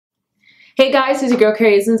Hey guys, it's your girl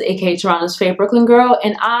KERRIISMS, aka Toronto's favorite Brooklyn girl,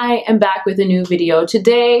 and I am back with a new video.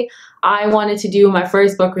 Today, I wanted to do my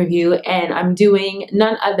first book review, and I'm doing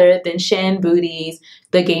none other than Shan Booty's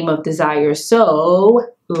The Game of Desire. So,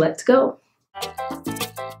 let's go.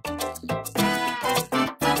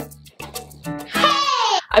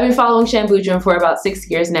 I've been following Shan Boodram for about 6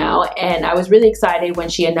 years now, and I was really excited when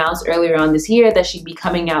she announced earlier on this year that she'd be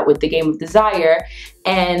coming out with The Game of Desire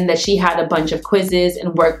and that she had a bunch of quizzes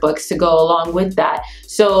and workbooks to go along with that.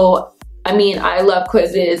 So, I mean, I love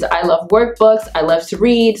quizzes, I love workbooks, I love to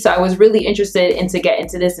read, so I was really interested to get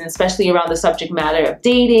into this, and especially around the subject matter of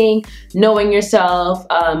dating, knowing yourself,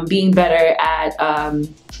 being better at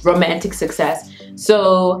romantic success.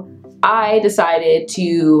 So I decided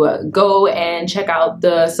to go and check out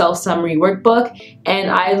the self-summary workbook, and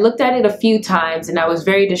I looked at it a few times and I was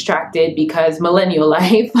very distracted because millennial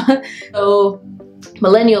life. So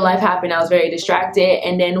millennial life happened, I was very distracted,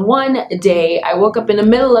 and then one day I woke up in the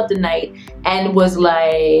middle of the night and was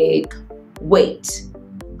like, wait,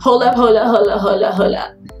 hold up, hold up, hold up, hold up, hold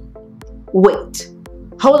up. Wait,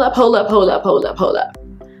 hold up, hold up, hold up, hold up, hold up.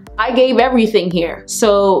 I gave everything here,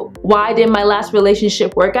 so why did my last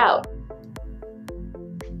relationship work out?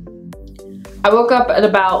 I woke up at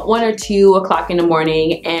about 1 or 2 o'clock in the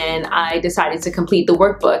morning and I decided to complete the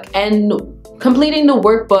workbook. And completing the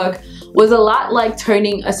workbook was a lot like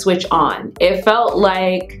turning a switch on. It felt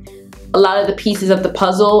like a lot of the pieces of the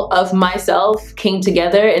puzzle of myself came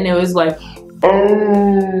together, and it was like,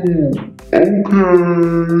 oh, okay.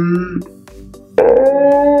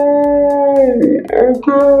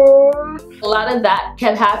 A lot of that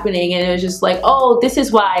kept happening, and it was just like, oh, this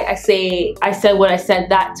is why I said what I said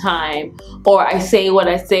that time, or I say what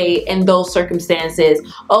I say in those circumstances.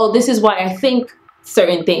 Oh, this is why I think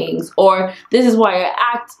certain things, or this is why I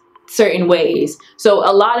act certain ways. So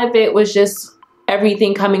a lot of it was just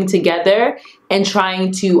everything coming together and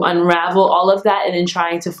trying to unravel all of that, and then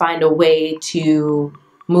trying to find a way to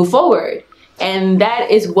move forward. And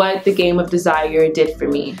that is what The Game of Desire did for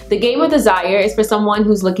me. The Game of Desire is for someone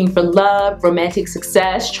who's looking for love, romantic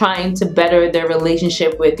success, trying to better their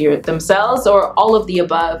relationship with themselves, or all of the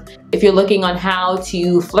above. If you're looking on how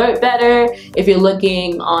to flirt better, if you're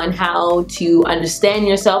looking on how to understand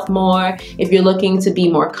yourself more, if you're looking to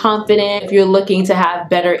be more confident, if you're looking to have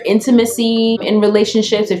better intimacy in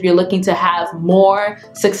relationships, if you're looking to have more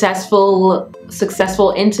successful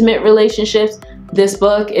intimate relationships, this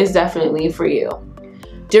book is definitely for you.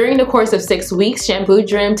 During the course of 6 weeks, Shan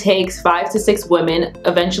Boodram takes 5 to 6 women,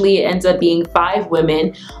 eventually it ends up being 5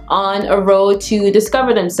 women, on a road to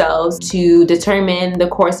discover themselves, to determine the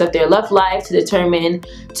course of their love life, to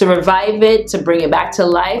revive it, to bring it back to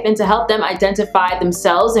life, and to help them identify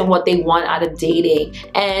themselves and what they want out of dating.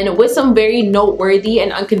 And with some very noteworthy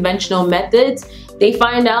and unconventional methods, they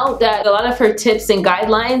find out that a lot of her tips and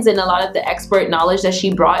guidelines and a lot of the expert knowledge that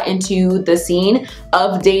she brought into the scene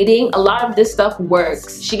of dating, a lot of this stuff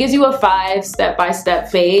works. She gives you a 5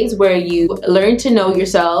 step-by-step phase where you learn to know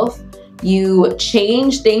yourself, you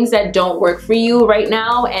change things that don't work for you right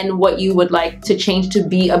now and what you would like to change to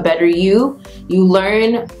be a better you. You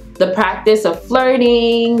learn the practice of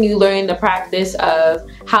flirting, you learn the practice of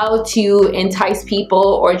how to entice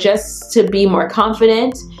people or just to be more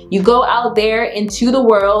confident. You go out there into the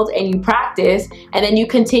world and you practice, and then you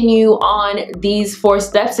continue on these 4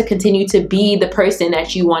 steps to continue to be the person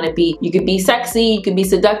that you want to be. You could be sexy, you could be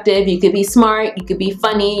seductive, you could be smart, you could be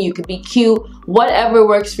funny, you could be cute, whatever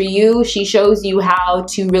works for you. She shows you how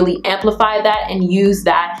to really amplify that and use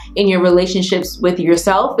that in your relationships with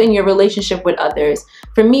yourself and your relationship with others.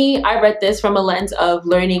 For me, I read this from a lens of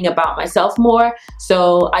learning about myself more,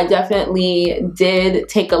 so I definitely did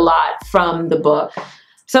take a lot from the book.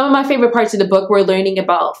 Some of my favorite parts of the book were learning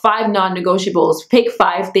about 5 non-negotiables. Pick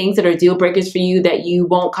 5 things that are deal breakers for you that you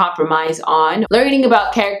won't compromise on. Learning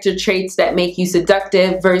about character traits that make you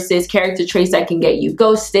seductive versus character traits that can get you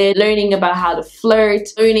ghosted. Learning about how to flirt.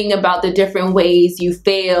 Learning about the different ways you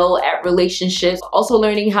fail at relationships. Also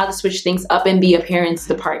learning how to switch things up and be a parent's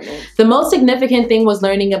department. The most significant thing was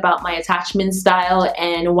learning about my attachment style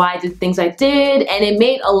and why I did things I did, and it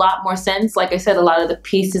made a lot more sense. Like I said, a lot of the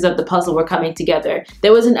pieces of the puzzle were coming together.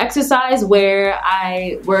 There was an exercise where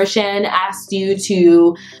Shan asked you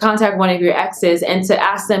to contact one of your exes and to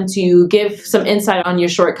ask them to give some insight on your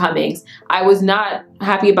shortcomings. I was not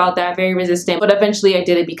happy about that, very resistant, but eventually I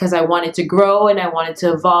did it because I wanted to grow and I wanted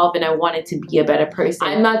to evolve and I wanted to be a better person.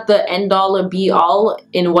 I'm not the end all or be all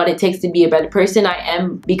in what it takes to be a better person. I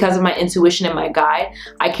am, because of my intuition and my guide,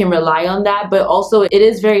 I can rely on that, but also it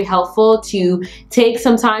is very helpful to take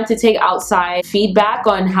some time to take outside feedback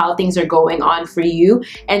on how things are going on for you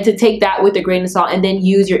and to take that with a grain of salt and then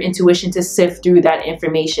use your intuition to sift through that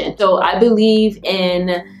information. So I believe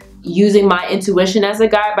in using my intuition as a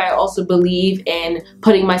guide, but I also believe in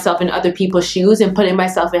putting myself in other people's shoes and putting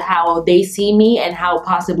myself in how they see me and how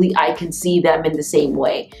possibly I can see them in the same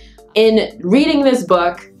way. In reading this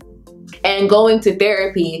book and going to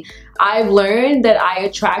therapy, I've learned that I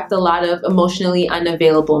attract a lot of emotionally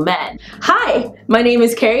unavailable men. Hi, my name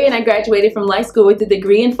is Kerri and I graduated from life school with a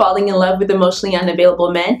degree in falling in love with emotionally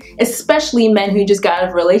unavailable men, especially men who just got out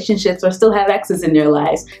of relationships or still have exes in their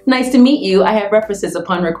lives. Nice to meet you. I have references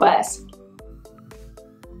upon request.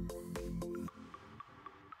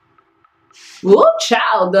 Whoop,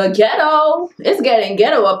 child, the ghetto. It's getting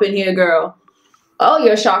ghetto up in here, girl. All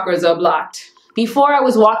your chakras are blocked. Before I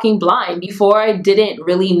was walking blind, before I didn't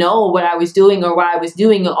really know what I was doing or why I was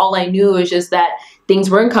doing it, all I knew was just that things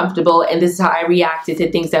were uncomfortable and this is how I reacted to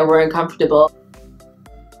things that were uncomfortable.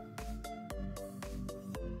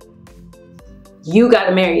 You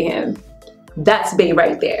gotta marry him. That's bae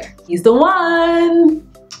right there. He's the one.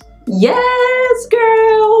 Yes,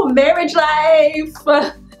 girl, marriage life.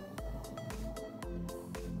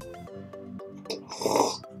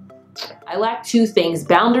 I lacked two things,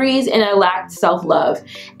 boundaries and I lacked self-love.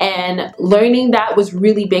 And learning that was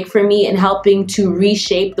really big for me in helping to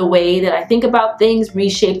reshape the way that I think about things,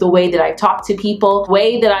 reshape the way that I talk to people, the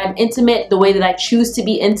way that I'm intimate, the way that I choose to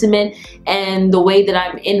be intimate, and the way that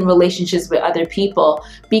I'm in relationships with other people.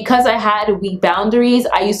 Because I had weak boundaries,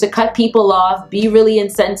 I used to cut people off, be really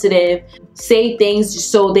insensitive, say things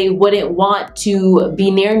so they wouldn't want to be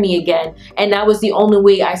near me again. And that was the only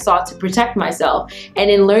way I saw to protect myself. And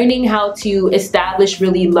in learning how to establish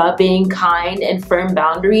really loving, kind, and firm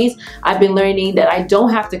boundaries, I've been learning that I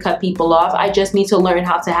don't have to cut people off. I just need to learn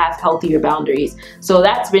how to have healthier boundaries. So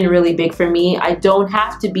that's been really big for me. I don't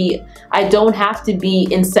have to be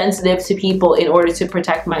insensitive to people in order to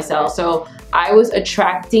protect myself. So I was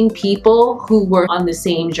attracting people who were on the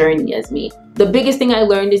same journey as me. The biggest thing I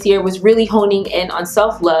learned this year was really honing in on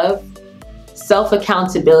self-love,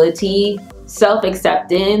 self-accountability,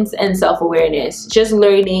 self-acceptance, and self-awareness. Just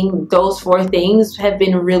learning those 4 things have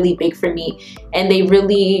been really big for me, and they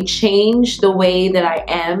really changed the way that I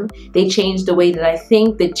am. They changed the way that I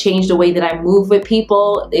think. They changed the way that I move with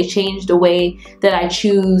people. They changed the way that I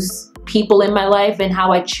choose people in my life and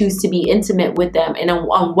how I choose to be intimate with them and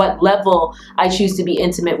on what level I choose to be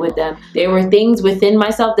intimate with them. There were things within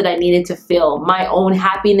myself that I needed to feel. My own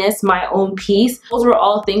happiness, my own peace. Those were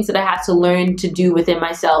all things that I had to learn to do within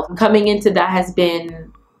myself. Coming into that has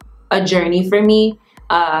been a journey for me.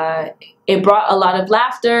 It brought a lot of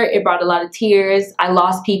laughter. It brought a lot of tears. I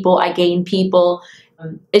lost people. I gained people.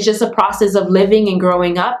 It's just a process of living and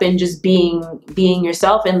growing up and just being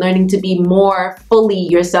yourself and learning to be more fully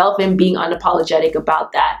yourself and being unapologetic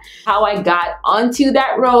about that. How I got onto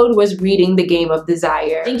that road was reading The Game of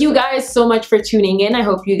Desire. Thank you guys so much for tuning in. I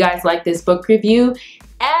hope you guys like this book review.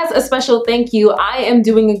 As a special thank you, I am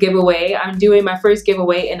doing a giveaway. I'm doing my first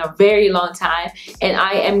giveaway in a very long time, and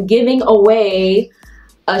I am giving away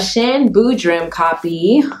a Shan Boodram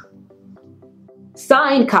copy,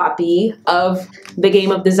 signed copy of The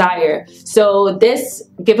Game of Desire. So this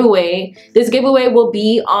giveaway will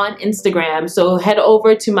be on Instagram. So head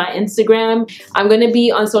over to my Instagram. I'm going to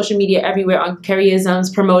be on social media everywhere on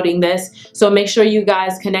KERRIISMS promoting this. So make sure you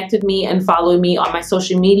guys connect with me and follow me on my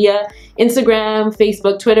social media, Instagram,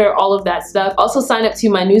 Facebook, Twitter, all of that stuff. Also sign up to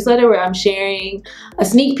my newsletter where I'm sharing a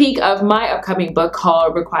sneak peek of my upcoming book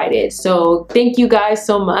called REQUITED. So thank you guys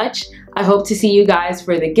so much. I hope to see you guys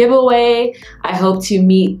for the giveaway. I hope to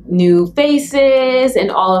meet new faces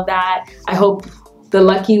and all of that. I hope the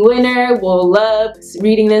lucky winner will love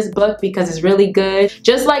reading this book because it's really good.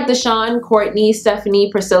 Just like Deshawn, Courtney,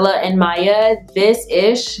 Stephanie, Priscilla, and Maya, this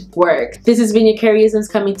ish worked. This has been your KERRIISMS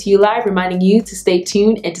coming to you live, reminding you to stay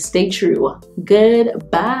tuned and to stay true.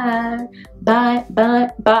 Goodbye. Bye, bye,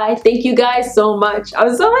 bye. Thank you guys so much.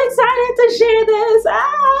 I'm so excited to share this.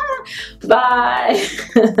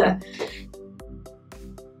 Bye.